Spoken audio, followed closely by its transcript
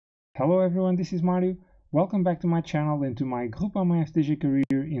Hello everyone, this is Mario. Welcome back to my channel and to my Groupama FDJ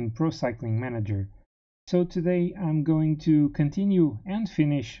career in Pro Cycling Manager. So today I'm going to continue and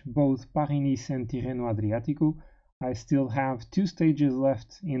finish both Paris-Nice and Tirreno-Adriatico. I still have 2 stages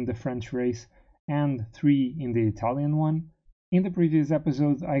left in the French race and 3 in the Italian one. In the previous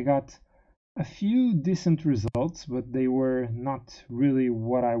episode I got a few decent results, but they were not really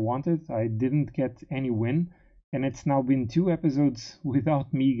what I wanted. I didn't get any win. And it's now been 2 episodes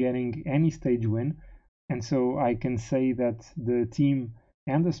without me getting any stage win, and so I can say that the team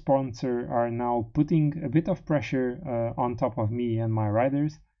and the sponsor are now putting a bit of pressure on top of me and my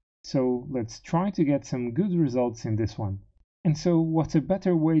riders, so let's try to get some good results in this one. And so what's a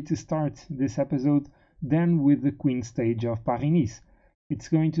better way to start this episode than with the Queen stage of Paris-Nice? It's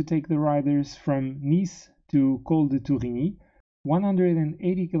going to take the riders from Nice to Col de Tourigny,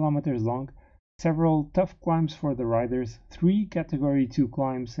 180 kilometers long, several tough climbs for the riders, 3 category 2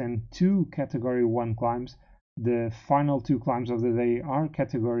 climbs and 2 category 1 climbs. The final 2 climbs of the day are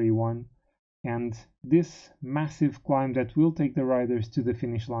category 1, and this massive climb that will take the riders to the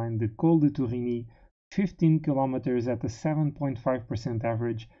finish line, the Col de Tourigny, 15 kilometers at a 7.5%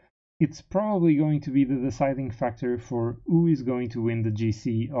 average, it's probably going to be the deciding factor for who is going to win the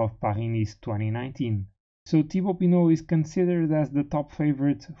GC of Paris-Nice 2019. So Thibaut Pinot is considered as the top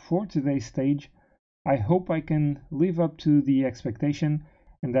favorite for today's stage. I hope I can live up to the expectation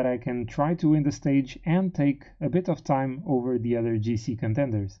and that I can try to win the stage and take a bit of time over the other GC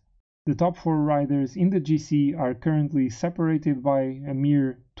contenders. The top 4 riders in the GC are currently separated by a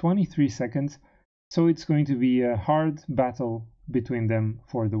mere 23 seconds, so it's going to be a hard battle between them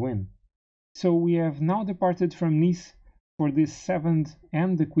for the win. So we have now departed from Nice for this 7th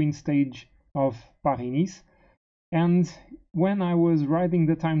and the Queen stage of Paris-Nice, and when I was riding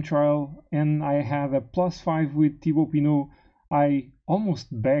the time trial and I had a +5 with Thibaut Pinot, I almost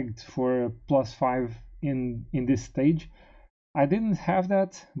begged for a +5 in this stage. I didn't have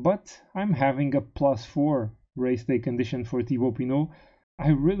that, but I'm having a +4 race day condition for Thibaut Pinot. I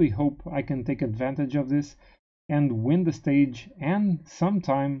really hope I can take advantage of this and win the stage, and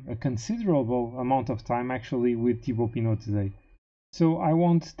sometime a considerable amount of time actually with Thibaut Pinot today. So I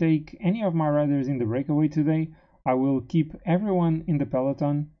won't take any of my riders in the breakaway today. I will keep everyone in the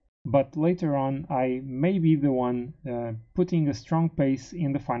peloton, but later on I may be the one putting a strong pace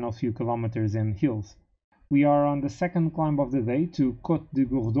in the final few kilometers and hills. We are on the 2nd climb of the day to Côte de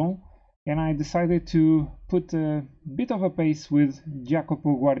Gourdon, and I decided to put a bit of a pace with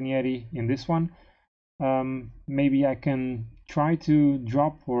Jacopo Guarnieri in this one. Maybe I can try to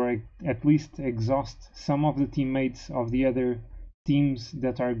drop or at least exhaust some of the teammates of the other teams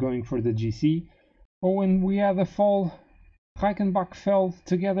that are going for the GC. Oh, when we had a fall, Reichenbach fell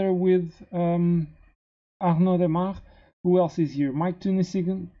together with Arnaud Demar. Who else is here? Mike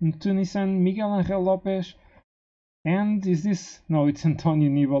Tunison, Miguel Angel Lopez, and is this? No, it's Antonio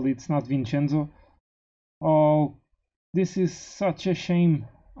Nibali, it's not Vincenzo. Oh, this is such a shame.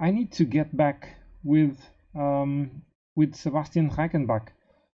 I need to get back with Sebastian Reichenbach.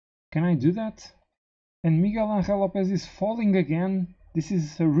 Can I do that? And Miguel Angel Lopez is falling again. This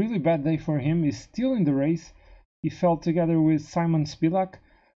is a really bad day for him. He's still in the race. He fell together with Simon Spilak.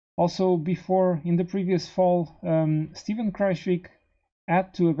 Also, before, in the previous fall, Steven Kruijswijk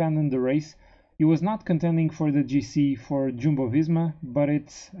had to abandon the race. He was not contending for the GC for Jumbo-Visma, but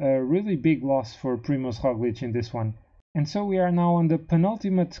it's a really big loss for Primož Roglič in this one. And so we are now on the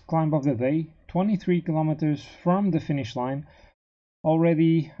penultimate climb of the day, 23 kilometers from the finish line.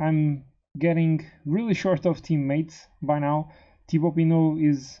 Already I'm getting really short of teammates by now. Thibaut Pinot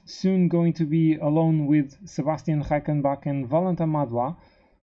is soon going to be alone with Sebastian Reichenbach and Valentin Madouas,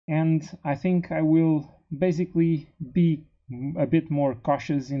 and I think I will basically be a bit more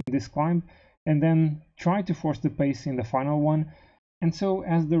cautious in this climb and then try to force the pace in the final one. And so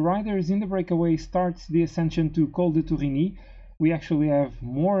as the riders in the breakaway start the ascension to Col de Tourigny, we actually have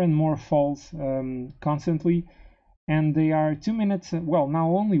more and more falls constantly, and they are 2 minutes, well,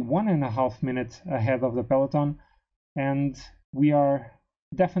 now only 1.5 minutes ahead of the peloton, and we are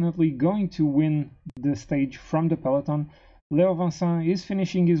definitely going to win the stage from the peloton. Leo Vincent is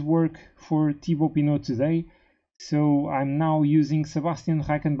finishing his work for Thibaut Pinot today, so I'm now using Sebastian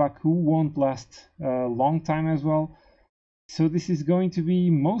Reichenbach, who won't last a long time as well. So this is going to be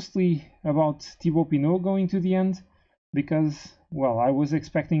mostly about Thibaut Pinot going to the end, because, well, I was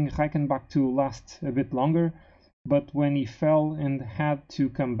expecting Reichenbach to last a bit longer, but when he fell and had to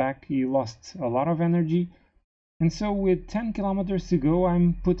come back, he lost a lot of energy. And so with 10 kilometers to go,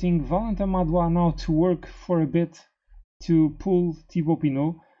 I'm putting Valentin Madouas now to work for a bit to pull Thibaut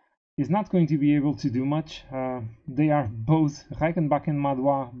Pinot. is not going to be able to do much. They are both, Reichenbach and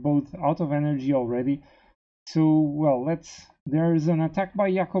Madois, both out of energy already. So, well, there's an attack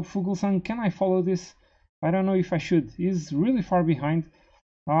by Jakob Fuglsang. Can I follow this? I don't know if I should. He's really far behind.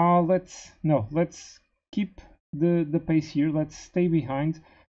 Let's keep the pace here. Let's stay behind.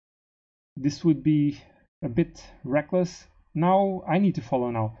 This would be a bit reckless. Now I need to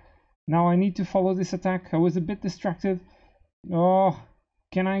follow now. Now I need to follow this attack. I was a bit distracted. Oh,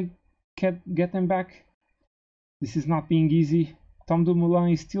 can I get them back? This is not being easy. Tom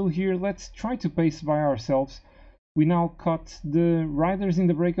Dumoulin is still here. Let's try to pace by ourselves. We now caught the riders in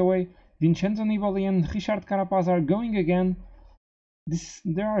the breakaway. Vincenzo Nibali and Richard Carapaz are going again.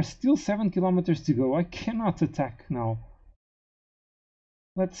 There are still 7 kilometers to go. I cannot attack now.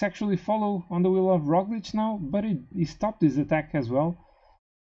 Let's actually follow on the wheel of Roglic now, but he stopped his attack as well.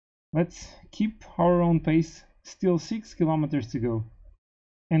 Let's keep our own pace. Still 6 kilometers to go.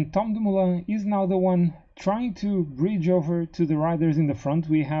 And Tom Dumoulin is now the one trying to bridge over to the riders in the front.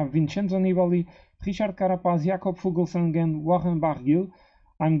 We have Vincenzo Nibali, Richard Carapaz, Jakob Fuglsang and Warren Barguil.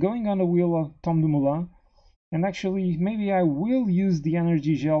 I'm going on the wheel of Tom Dumoulin. And actually, maybe I will use the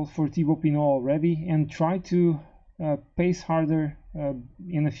energy gel for Thibaut Pinot already and try to pace harder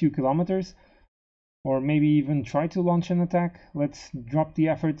in a few kilometers. Or maybe even try to launch an attack. Let's drop the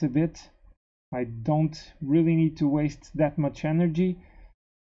effort a bit. I don't really need to waste that much energy.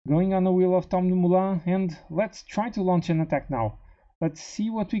 Going on the wheel of Tom Dumoulin, and let's try to launch an attack now. Let's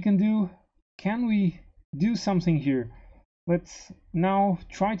see what we can do. Can we do something here? Let's now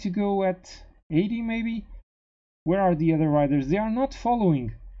try to go at 80 maybe. Where are the other riders? They are not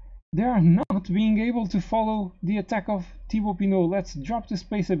following. They are not being able to follow the attack of Thibaut Pinot. Let's drop the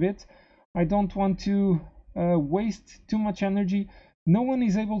pace a bit. I don't want to waste too much energy. No one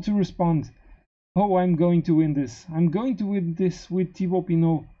is able to respond. Oh, I'm going to win this. I'm going to win this with Thibaut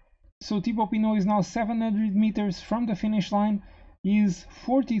Pinot. So Thibaut Pinot is now 700 meters from the finish line. He is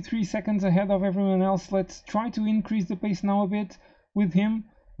 43 seconds ahead of everyone else. Let's try to increase the pace now a bit with him.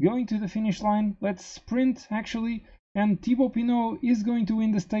 Going to the finish line. Let's sprint actually. And Thibaut Pinot is going to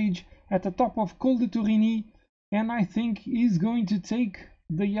win the stage at the top of Col de Tourigny. And I think he's going to take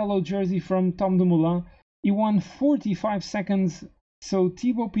the yellow jersey from Tom Dumoulin. He won 45 seconds. So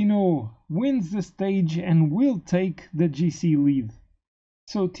Thibaut Pinot wins the stage and will take the GC lead.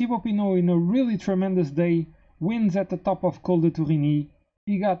 So Thibaut Pinot, in a really tremendous day, wins at the top of Col de Tourigny.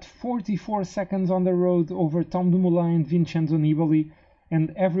 He got 44 seconds on the road over Tom Dumoulin and Vincenzo Nibali,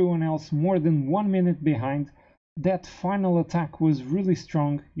 and everyone else more than 1 minute behind. That final attack was really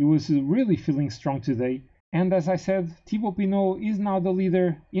strong. He was really feeling strong today. And as I said, Thibaut Pinot is now the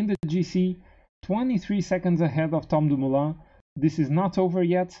leader in the GC, 23 seconds ahead of Tom Dumoulin. This is not over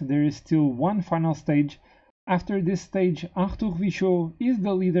yet. There is still one final stage. After this stage, Arthur Vichot is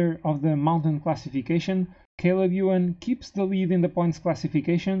the leader of the mountain classification. Caleb Ewan keeps the lead in the points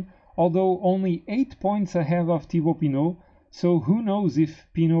classification, although only 8 points ahead of Thibaut Pinot. So who knows if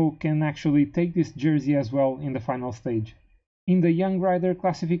Pinot can actually take this jersey as well in the final stage. In the young rider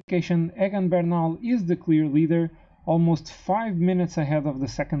classification, Egan Bernal is the clear leader, almost 5 minutes ahead of the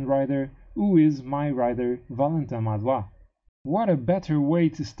second rider, who is my rider Valentin Madois. What a better way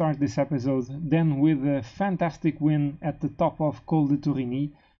to start this episode than with a fantastic win at the top of Col de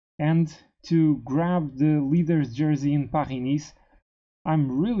Tourigny and to grab the leader's jersey in Paris-Nice.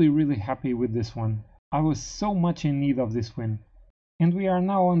 I'm really happy with this one. I was so much in need of this win. And we are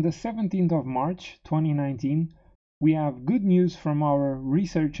now on the 17th of March 2019. We have good news from our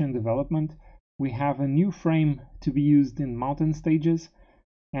research and development. We have a new frame to be used in mountain stages,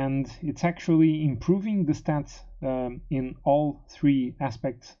 and it's actually improving the stats in all three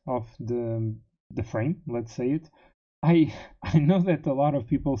aspects of the frame, let's say it. I know that a lot of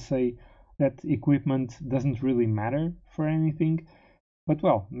people say that equipment doesn't really matter for anything, but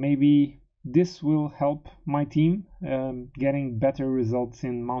well, maybe this will help my team getting better results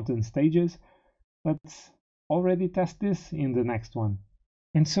in mountain stages. Let's already test this in the next one.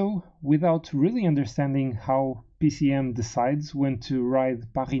 And so, without really understanding how PCM decides when to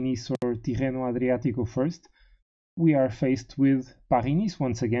ride Paris-Nice or Tirreno-Adriatico first, we are faced with Paris-Nice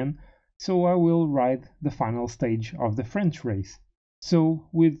once again, so I will ride the final stage of the French race. So,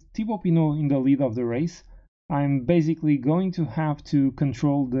 with Thibaut Pinot in the lead of the race, I'm basically going to have to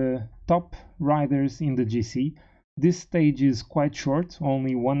control the top riders in the GC. This stage is quite short,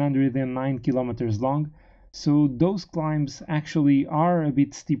 only 109 kilometers long, so those climbs actually are a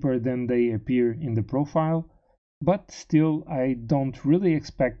bit steeper than they appear in the profile, but still I don't really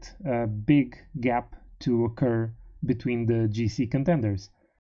expect a big gap to occur between the GC contenders.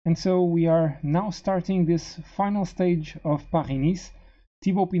 And so we are now starting this final stage of Paris-Nice.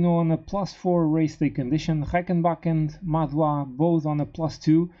 Thibaut Pinot on a +4 race day condition, Reichenbach and Madois both on a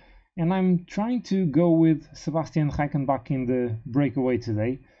 +2, and I'm trying to go with Sebastian Reichenbach in the breakaway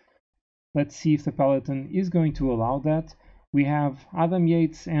today. Let's see if the peloton is going to allow that. We have Adam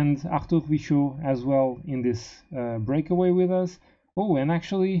Yates and Arthur Vichot as well in this breakaway with us. Oh, and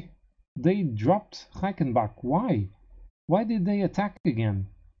actually they dropped Reichenbach. Why? Why did they attack again?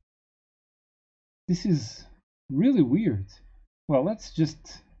 This is really weird. Well, let's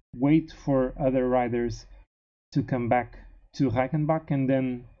just wait for other riders to come back to Reichenbach and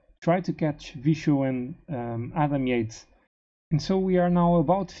then try to catch Vichot and Adam Yates. And so we are now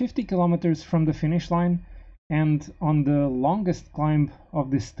about 50 kilometers from the finish line and on the longest climb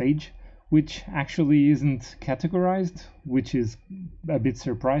of this stage, which actually isn't categorized, which is a bit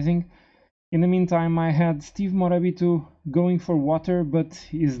surprising. In the meantime, I had Steve Morabito going for water, but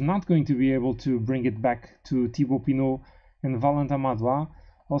is not going to be able to bring it back to Thibaut Pinot and Valentin Madois.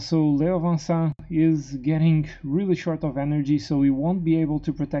 Also, Leo Vincent is getting really short of energy, so he won't be able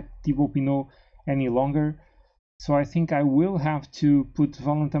to protect Thibaut Pinot any longer. So I think I will have to put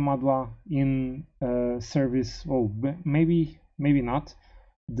Valentin Madois in service. Oh, maybe not.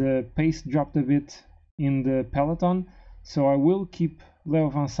 The pace dropped a bit in the peloton, so I will keep Leo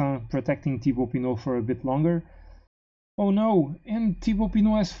Vincent protecting Thibaut Pinot for a bit longer. Oh no, and Thibaut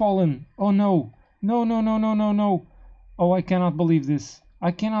Pinot has fallen. Oh no, no, no, no, no, no, no. Oh, I cannot believe this.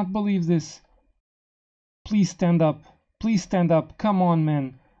 I cannot believe this. Please stand up. Please stand up. Come on,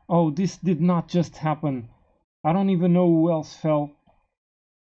 man. Oh, this did not just happen. I don't even know who else fell.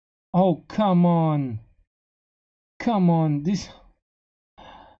 Oh, come on. Come on. This...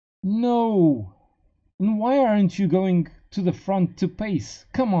 No. And why aren't you going to the front to pace?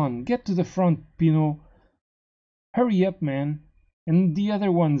 Come on, get to the front, Pinot. Hurry up, man. And the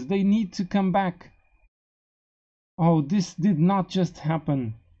other ones, they need to come back. Oh, this did not just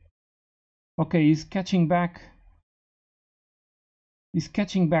happen. Okay, he's catching back. He's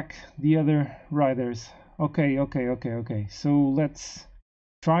catching back the other riders. Okay. So let's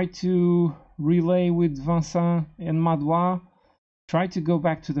try to relay with Vincent and Madois. Try to go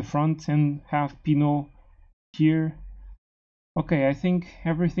back to the front and have Pinot here. Okay, I think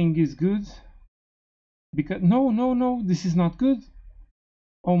everything is good. Because no, this is not good.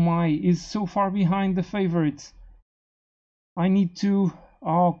 Oh my, is so far behind the favorites. I need to...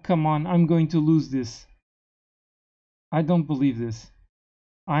 Oh, come on, I'm going to lose this. I don't believe this.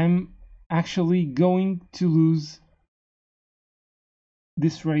 I'm actually going to lose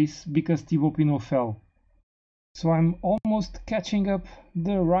this race because Thibaut Pinot fell. So I'm almost catching up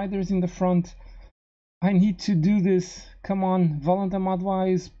the riders in the front. I need to do this. Come on, Valentin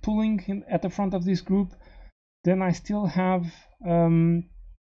Madois is pulling at the front of this group. Then I still have...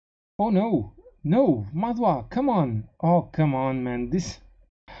 Oh no, Madois, come on. Oh, come on, man.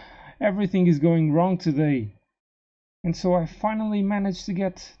 Everything is going wrong today. And so I finally managed to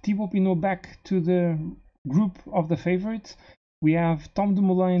get Thibaut Pinot back to the group of the favorites. We have Tom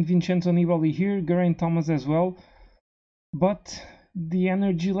Dumoulin and Vincenzo Nibali here, Geraint Thomas as well. But the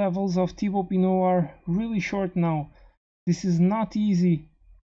energy levels of Thibaut Pinot are really short now. This is not easy.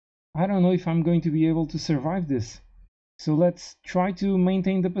 I don't know if I'm going to be able to survive this. So let's try to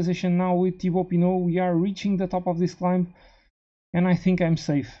maintain the position now with Thibaut Pinot. We are reaching the top of this climb and I think I'm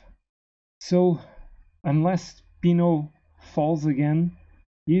safe. So unless Pinot falls again,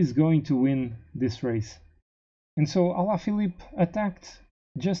 he is going to win this race. And so Alaphilippe attacked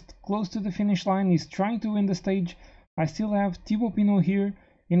just close to the finish line. He's trying to win the stage. I still have Thibaut Pinot here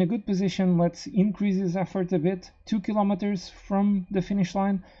in a good position. Let's increase his effort a bit. 2 kilometers from the finish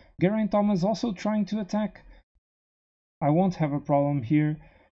line. Geraint Thomas also trying to attack. I won't have a problem here.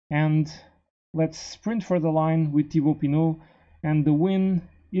 And let's sprint for the line with Thibaut Pinot. And the win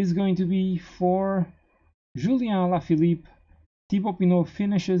is going to be for Julien Alaphilippe. Thibaut Pinot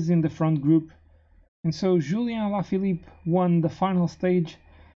finishes in the front group. And so Julien Alaphilippe won the final stage.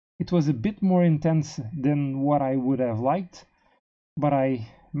 It was a bit more intense than what I would have liked, but I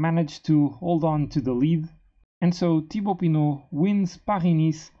managed to hold on to the lead. And so Thibaut Pinot wins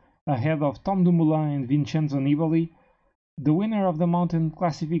Paris-Nice ahead of Tom Dumoulin and Vincenzo Nibali. The winner of the mountain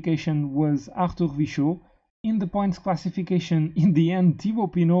classification was Arthur Vichot. In the points classification, in the end,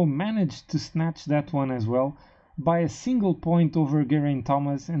 Thibaut Pinot managed to snatch that one as well by a single point over Geraint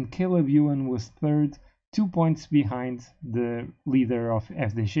Thomas, and Caleb Ewan was third, 2 points behind the leader of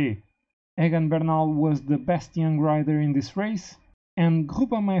FDJ. Egan Bernal was the best young rider in this race, and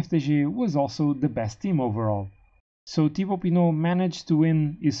Groupama FDJ was also the best team overall. So Thibaut Pinot managed to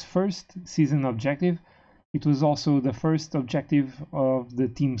win his first season objective. It was also the first objective of the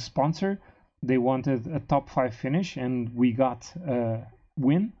team sponsor. They wanted a top 5 finish, and we got a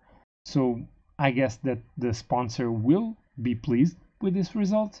win. So I guess that the sponsor will be pleased with this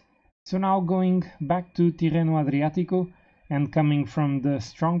result. So now going back to Tirreno-Adriatico and coming from the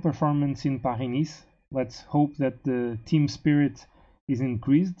strong performance in Paris-Nice, let's hope that the team spirit is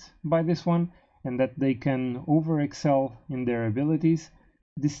increased by this one and that they can over-excel in their abilities.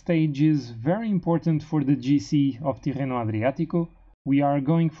 This stage is very important for the GC of Tirreno-Adriatico. We are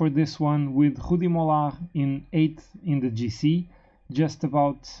going for this one with Rudy Molard in 8th in the GC, just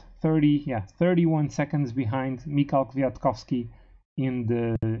about 31 seconds behind Michał Kwiatkowski in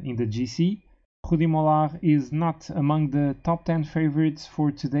the GC. Rudy Molard is not among the top 10 favorites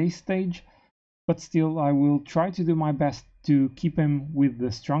for today's stage, but still I will try to do my best to keep him with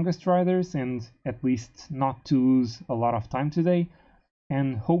the strongest riders and at least not to lose a lot of time today,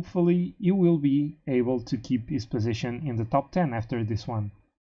 and hopefully he will be able to keep his position in the top 10 after this one.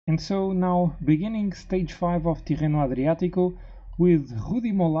 And so now beginning stage 5 of Tirreno-Adriatico with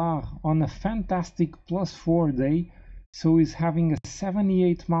Rudy Molard on a fantastic +4 day, so he's having a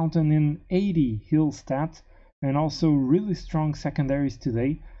 78 mountain and 80 hill stat and also really strong secondaries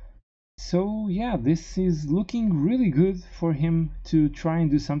today. So yeah, this is looking really good for him to try and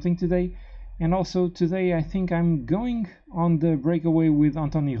do something today. And also today I think I'm going on the breakaway with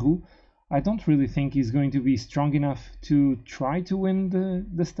Anthony Roux. I don't really think he's going to be strong enough to try to win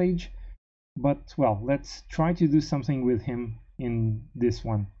the stage, but well, let's try to do something with him in this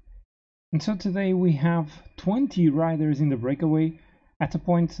one. And so today we have 20 riders in the breakaway. At a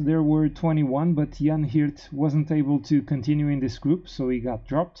point there were 21, but Jan Hirt wasn't able to continue in this group, so he got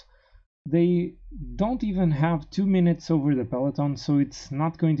dropped. They don't even have 2 minutes over the peloton, so it's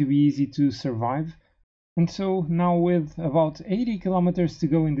not going to be easy to survive. And so now with about 80 kilometers to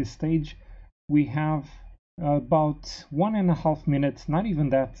go in this stage, we have about 1.5 minutes, not even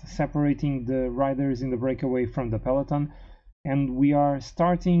that, separating the riders in the breakaway from the peloton. And we are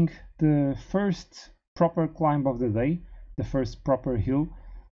starting the first proper climb of the day, the first proper hill.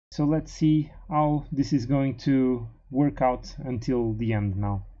 So let's see how this is going to work out until the end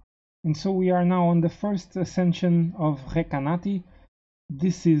now. And so we are now on the first ascension of Recanati.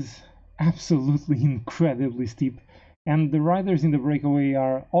 This is absolutely incredibly steep, and the riders in the breakaway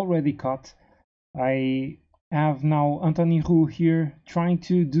are already caught. I have now Anthony Roux here trying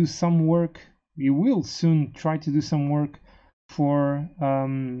to do some work. We will soon try to do some work for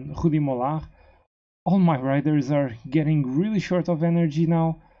Rudy Molard. All my riders are getting really short of energy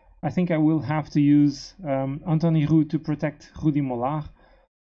now. I think I will have to use Anthony Roux to protect Rudy Molard.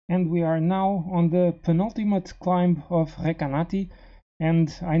 And we are now on the penultimate climb of Recanati,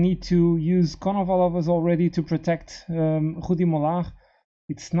 and I need to use Konovalovas already to protect Rudy Molard.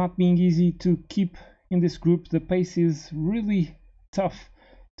 It's not being easy to keep in this group. The pace is really tough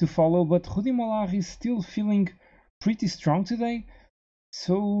to follow, but Rudy Molard is still feeling pretty strong today.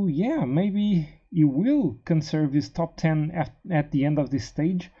 So yeah, maybe he will conserve his top 10 at the end of this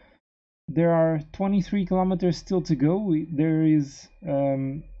stage. There are 23 kilometers still to go. There is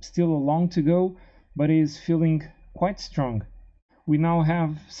still a long to go, but he is feeling quite strong. We now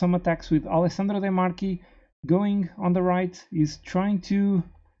have some attacks with Alessandro De Marchi going on the right. He's trying to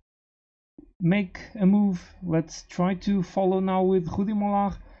make a move. Let's try to follow now with Rudy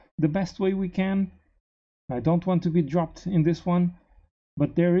Molard the best way we can. I don't want to be dropped in this one,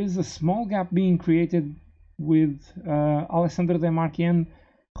 but there is a small gap being created with Alessandro De Marchi and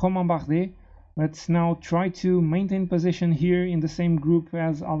Romain Bardet. Let's now try to maintain position here in the same group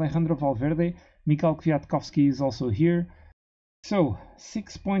as Alejandro Valverde. Michał Kwiatkowski is also here. So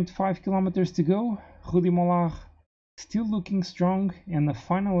 6.5 kilometers to go. Rudy Molard still looking strong, and the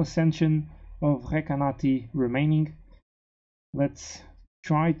final ascension of Recanati remaining. Let's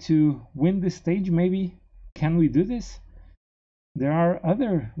try to win this stage maybe. Can we do this? There are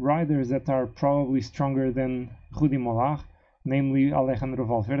other riders that are probably stronger than Rudy Molard, namely Alejandro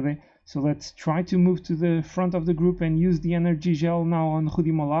Valverde. So let's try to move to the front of the group and use the energy gel now on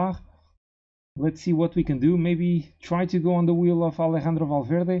Rudy Molard. Let's see what we can do. Maybe try to go on the wheel of Alejandro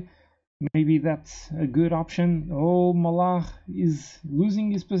Valverde. Maybe that's a good option. Oh, Molard is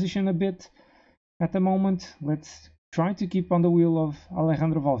losing his position a bit at the moment. Let's try to keep on the wheel of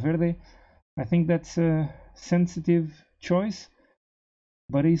Alejandro Valverde. I think that's a sensitive choice,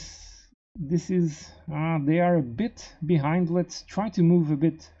 but they are a bit behind. Let's try to move a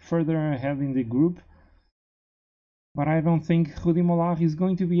bit further ahead in the group, but I don't think Rudy Molard is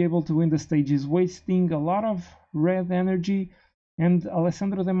going to be able to win the stage. He's wasting a lot of red energy, and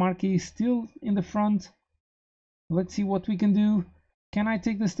Alessandro De Marchi is still in the front. Let's see what we can do. Can I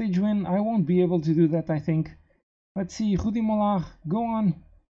take the stage win? I won't be able to do that, I think. Let's see, Rudy Molard, go on,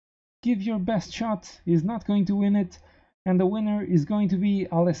 give your best shot. He's not going to win it. And the winner is going to be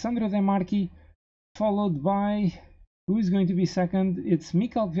Alessandro De Marchi, followed by, who is going to be second? It's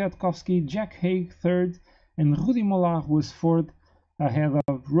Michał Kwiatkowski, Jack Haig third, and Rudy Molard was fourth, ahead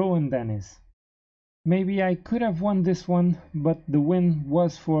of Rowan Dennis. Maybe I could have won this one, but the win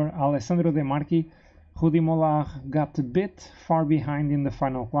was for Alessandro De Marchi. Rudy Molard got a bit far behind in the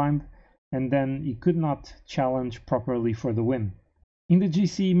final climb, and then he could not challenge properly for the win. In the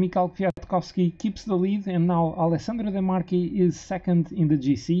GC, Michał Kwiatkowski keeps the lead, and now Alessandro De Marchi is second in the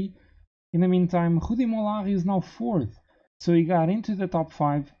GC. In the meantime, Rudy Molard is now fourth, so he got into the top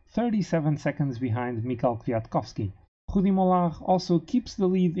 5, 37 seconds behind Michał Kwiatkowski. Rudy Molard also keeps the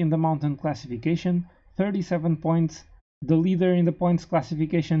lead in the mountain classification, 37 points. The leader in the points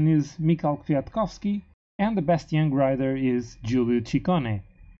classification is Michał Kwiatkowski, and the best young rider is Giulio Ciccone.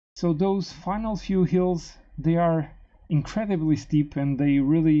 So those final few hills, they are incredibly steep and they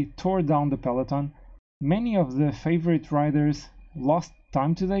really tore down the peloton. Many of the favorite riders lost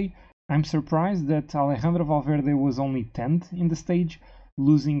time today. I'm surprised that Alejandro Valverde was only 10th in the stage,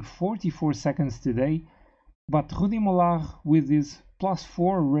 losing 44 seconds today, but Rudy Molard, with his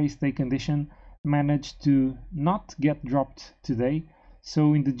 +4 race day condition, managed to not get dropped today,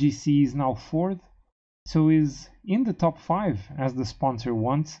 so in the GC is now 4th, so is in the top 5 as the sponsor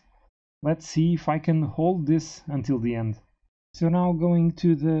wants. Let's see if I can hold this until the end. So now going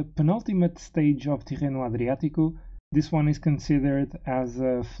to the penultimate stage of Tirreno-Adriatico. This one is considered as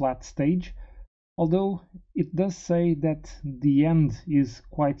a flat stage, although it does say that the end is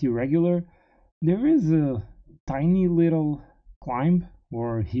quite irregular. There is a tiny little climb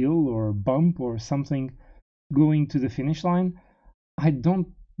or hill or bump or something going to the finish line. I don't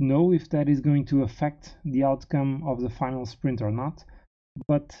know if that is going to affect the outcome of the final sprint or not,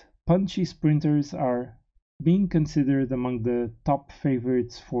 but punchy sprinters are being considered among the top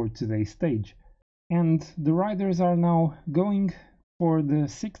favorites for today's stage. And the riders are now going for the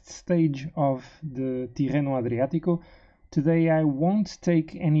 6th stage of the Tirreno-Adriatico. Today I won't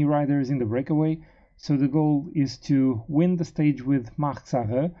take any riders in the breakaway, so the goal is to win the stage with Marc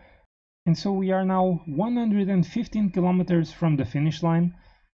Sarreau. And so we are now 115 kilometers from the finish line,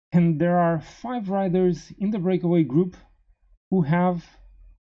 and there are 5 riders in the breakaway group who have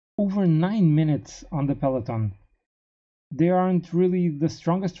over 9 minutes on the peloton. They aren't really the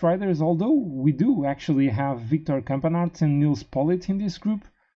strongest riders, although we do actually have Victor Campenaerts and Nils Pollitt in this group,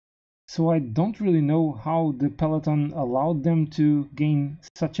 so I don't really know how the peloton allowed them to gain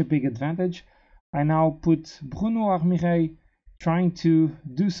such a big advantage. I now put Bruno Armirail trying to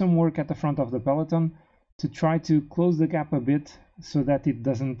do some work at the front of the peloton to try to close the gap a bit so that it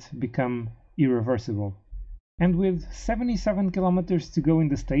doesn't become irreversible. And with 77 kilometers to go in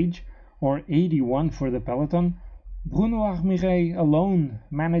the stage, or 81 for the peloton, Bruno Armirail alone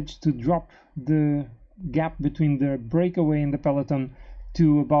managed to drop the gap between the breakaway and the peloton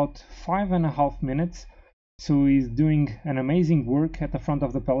to about 5.5 minutes, so he's doing an amazing work at the front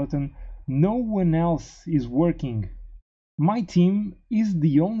of the peloton. No one else is working. My team is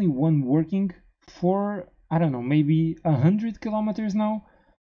the only one working for, I don't know, maybe 100 kilometers now.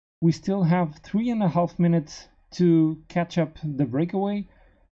 We still have 3.5 minutes to catch up the breakaway,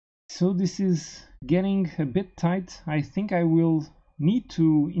 so this is getting a bit tight. I think I will need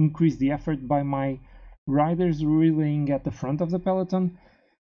to increase the effort by my riders relaying at the front of the peloton,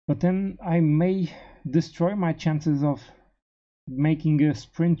 but then I may destroy my chances of making a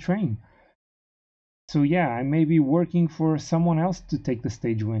sprint train. So yeah, I may be working for someone else to take the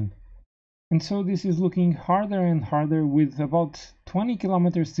stage win. And so this is looking harder and harder with about 20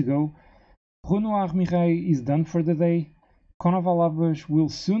 kilometers to go. Bruno Armirail is done for the day. Konovalabos will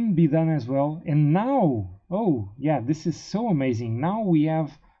soon be done as well. And now, oh yeah, this is so amazing. Now we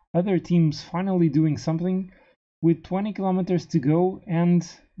have other teams finally doing something with 20 kilometers to go, and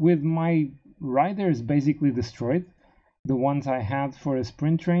with my riders basically destroyed, the ones I had for a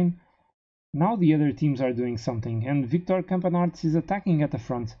sprint train. Now the other teams are doing something, and Victor Campenaerts is attacking at the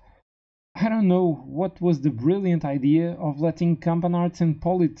front. I don't know what was the brilliant idea of letting Campenaerts and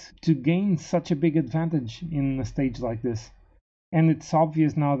Pollitt to gain such a big advantage in a stage like this. And it's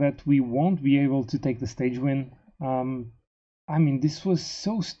obvious now that we won't be able to take the stage win. I mean, this was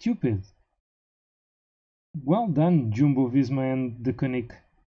so stupid. Well done, Jumbo-Visma and the Küng.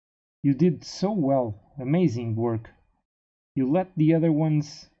 You did so well. Amazing work. You let the other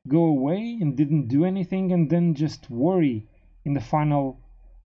ones go away and didn't do anything, and then just worry in the final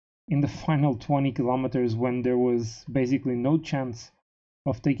 20 kilometers when there was basically no chance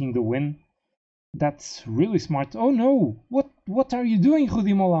of taking the win. That's really smart. Oh no! What are you doing,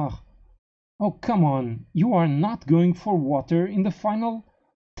 Rudy Molard? Oh, come on. You are not going for water in the final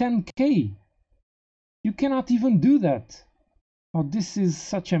 10k. You cannot even do that! Oh, this is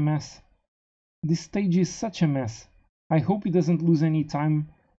such a mess. This stage is such a mess. I hope he doesn't lose any time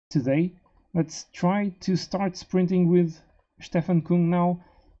today. Let's try to start sprinting with Stefan Küng now.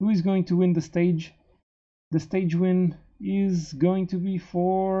 Who is going to win the stage? The stage win is going to be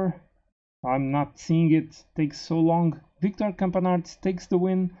for... I'm not seeing it. Takes so long. Victor Campanart takes the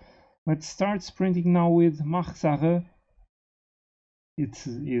win. Let's start sprinting now with Marc Sarreau. It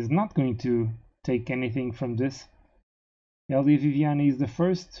is not going to take anything from this. LD Viviani is the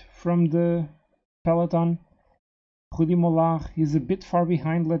first from the peloton. Rudy Molard is a bit far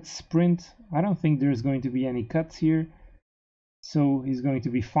behind. Let's sprint. I don't think there's going to be any cuts here, so he's going to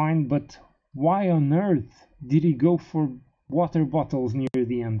be fine. But why on earth did he go for water bottles near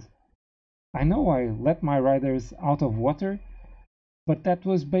the end? I know I let my riders out of water, but that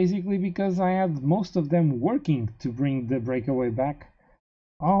was basically because I had most of them working to bring the breakaway back.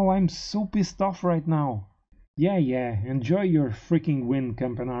 Oh, I'm so pissed off right now. Yeah, enjoy your freaking win,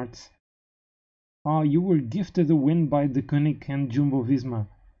 Campanarts. Oh, you were gifted a win by the Küng and Jumbo-Visma.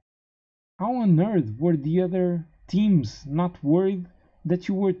 How on earth were the other teams not worried that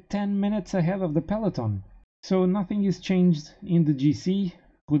you were 10 minutes ahead of the peloton? So nothing is changed in the GC.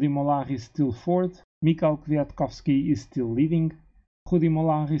 Rudy Molard is still 4th. Michał Kwiatkowski is still leading. Rudy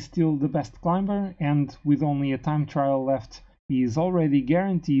Molard is still the best climber, and with only a time trial left, he is already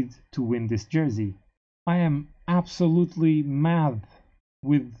guaranteed to win this jersey. I am absolutely mad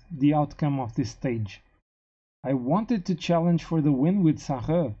with the outcome of this stage. I wanted to challenge for the win with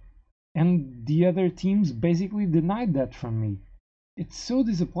Sarreau, and the other teams basically denied that from me. It's so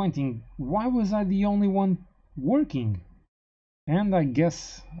disappointing. Why was I the only one working? And I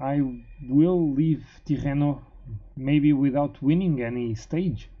guess I will leave Tirreno maybe without winning any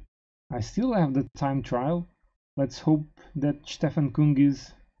stage. I still have the time trial. Let's hope that Stefan Küng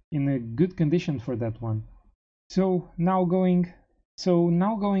is in a good condition for that one. So now going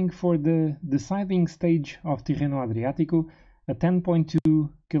for the deciding stage of Tirreno-Adriatico, a 10.2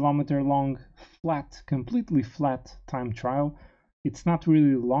 kilometer long flat, completely flat time trial. It's not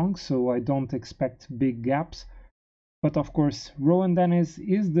really long, so I don't expect big gaps. But of course, Rowan Dennis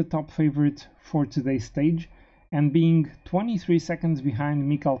is the top favorite for today's stage, and being 23 seconds behind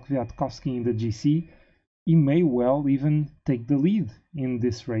Michał Kwiatkowski in the GC, he may well even take the lead in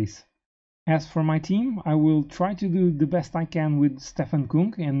this race. As for my team, I will try to do the best I can with Stefan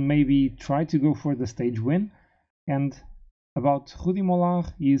Küng and maybe try to go for the stage win. And about Rudy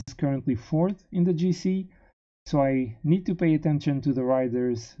Molard, he is currently 4th in the GC, so I need to pay attention to the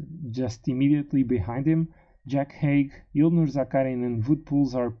riders just immediately behind him. Jack Haig, Ilnur Zakarin and Wout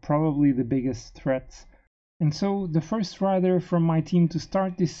Poels are probably the biggest threats. And so the first rider from my team to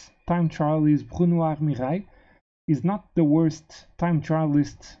start this time trial is Benoît Mirai. He's not the worst time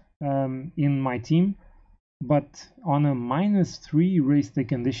trialist in my team, but on a -3 race day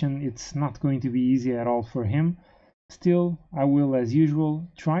condition it's not going to be easy at all for him. Still, I will, as usual,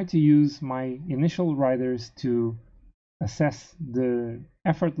 try to use my initial riders to assess the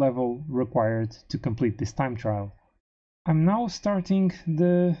effort level required to complete this time trial. I'm now starting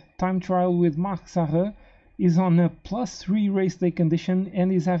the time trial with Marc Sarreau. Is on a +3 race day condition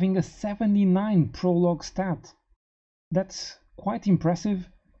and is having a 79 prologue stat. That's quite impressive.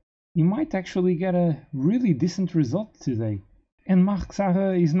 He might actually get a really decent result today. And Marc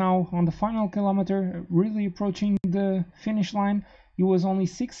Sarreau is now on the final kilometer, really approaching the finish line. He was only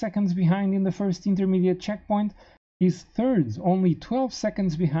 6 seconds behind in the first intermediate checkpoint. He's 3rd, only 12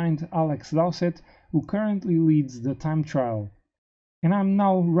 seconds behind Alex Dowsett, who currently leads the time trial. And I'm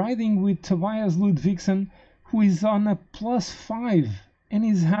now riding with Tobias Ludvigsen, who is on a +5 and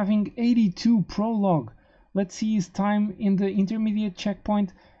is having 82 prologue. Let's see his time in the intermediate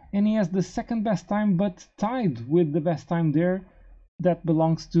checkpoint, and he has the second best time, but tied with the best time there. That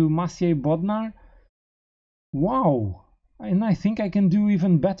belongs to Maciej Bodnar. Wow! And I think I can do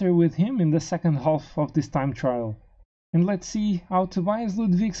even better with him in the second half of this time trial. And let's see how Tobias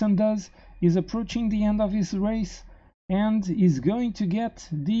Ludvigsen does. He's approaching the end of his race and is going to get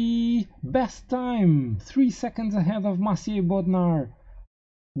the best time, 3 seconds ahead of Maciej Bodnar.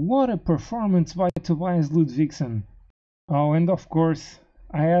 What a performance by Tobias Ludvigsen. Oh, and of course,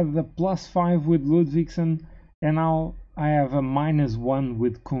 I had the +5 with Ludvigsen, and now I have a -1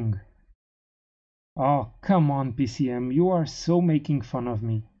 with Küng. Oh, come on, PCM, you are so making fun of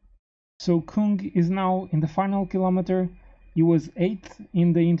me. So Küng is now in the final kilometer. He was 8th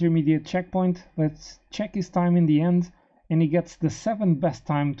in the intermediate checkpoint. Let's check his time in the end, and he gets the 7th best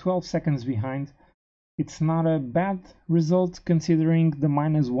time, 12 seconds behind. It's not a bad result considering the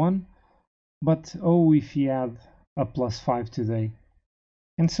 -1, but oh, if he had a +5 today.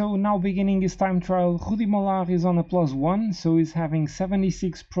 And so now beginning his time trial, Rudy Molard is on a +1, so he's having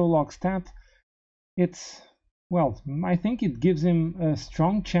 76 prologue stat. It's, well, I think it gives him a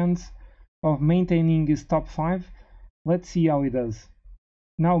strong chance of maintaining his top 5. Let's see how he does.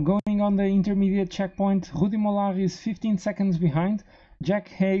 Now going on the intermediate checkpoint, Rudy Molard is 15 seconds behind, Jack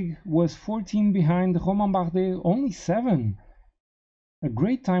Haig was 14 behind, Romain Bardet only 7. A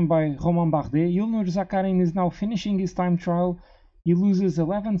great time by Romain Bardet. Ilnur Zakarin is now finishing his time trial. He loses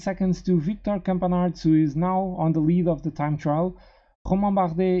 11 seconds to Victor Campenaerts, who is now on the lead of the time trial. Romain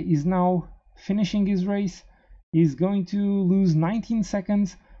Bardet is now finishing his race. He's going to lose 19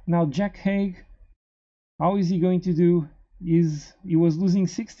 seconds. Now Jack Haig, how is he going to do? He was losing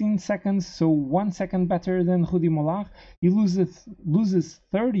 16 seconds, so 1 second better than Rudy Molard. He loses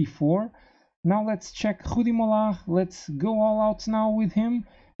 34. Now let's check Rudy Molard. Let's go all out now with him.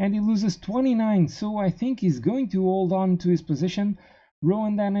 And he loses 29, so I think he's going to hold on to his position.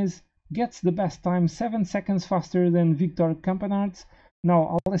 Rowan Dennis gets the best time, 7 seconds faster than Victor Campenaerts.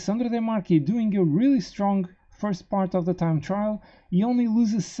 Now Alessandro De Marchi doing a really strong first part of the time trial. He only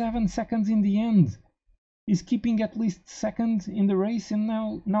loses 7 seconds in the end. He's keeping at least second in the race, and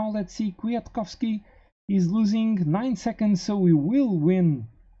now let's see, Kwiatkowski is losing 9 seconds, so he will win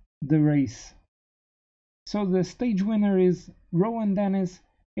the race. So the stage winner is Rowan Dennis,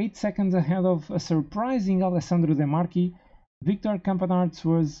 8 seconds ahead of a surprising Alessandro De Marchi. Victor Campenaerts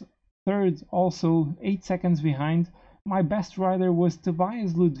was third, also 8 seconds behind. My best rider was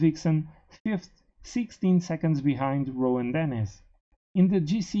Tobias Ludvigsen, fifth, 16 seconds behind Rowan Dennis. In the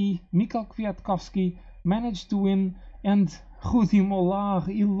GC, Mikkel Kwiatkowski managed to win, and Rudy Molard,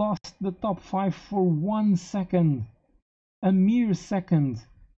 he lost the top 5 for 1 second. A mere second.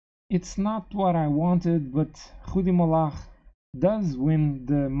 It's not what I wanted, but Rudy Molard does win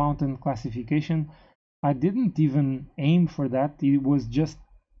the mountain classification. I didn't even aim for that. It was just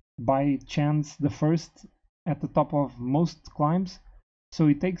by chance the first at the top of most climbs, so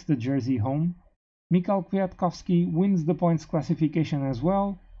he takes the jersey home. Mikkel Kwiatkowski wins the points classification as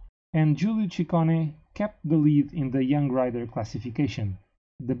well, and Giulio Ciccone kept the lead in the young rider classification.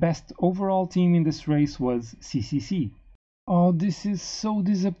 The best overall team in this race was CCC. Oh, this is so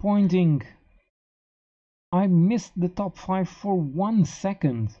disappointing. I missed the top 5 for 1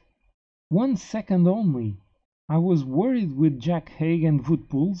 second. 1 second only. I was worried with Jack Haig and Wout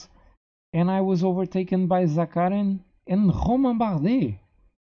Poels, and I was overtaken by Zakarin and Romain Bardet.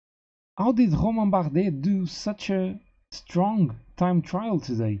 How did Romain Bardet do such a strong time trial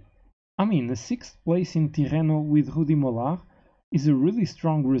today? I mean, a 6th place in Tirreno with Rudy Molard is a really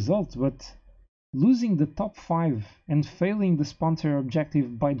strong result, but losing the top 5 and failing the sponsor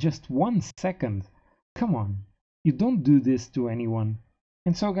objective by just 1 second, come on, you don't do this to anyone.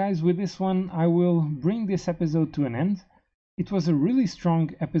 And so guys, with this one I will bring this episode to an end. It was a really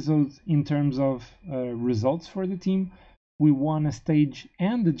strong episode in terms of results for the team. We won a stage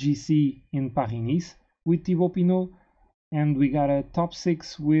and a GC in Paris-Nice with Thibaut Pinot, and we got a top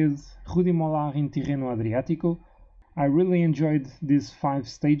 6 with Rudy Molard in Tirreno-Adriatico. I really enjoyed these 5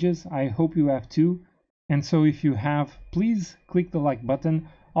 stages. I hope you have too. And so if you have, please click the like button.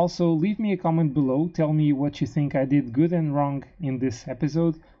 Also, leave me a comment below. Tell me what you think I did good and wrong in this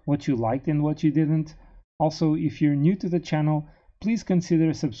episode, what you liked and what you didn't. Also, if you're new to the channel, please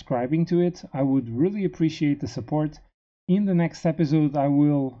consider subscribing to it. I would really appreciate the support. In the next episode, I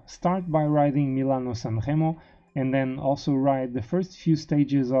will start by riding Milano-San Remo and then also ride the first few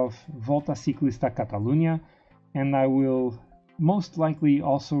stages of Volta Ciclista Catalunya, and I will most likely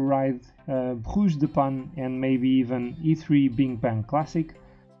also ride Bruges de Pan and maybe even E3 Bing Bang Classic.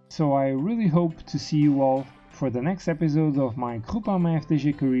 So I really hope to see you all for the next episode of my Groupama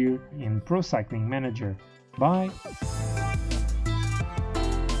FDJ career in Pro Cycling Manager. Bye!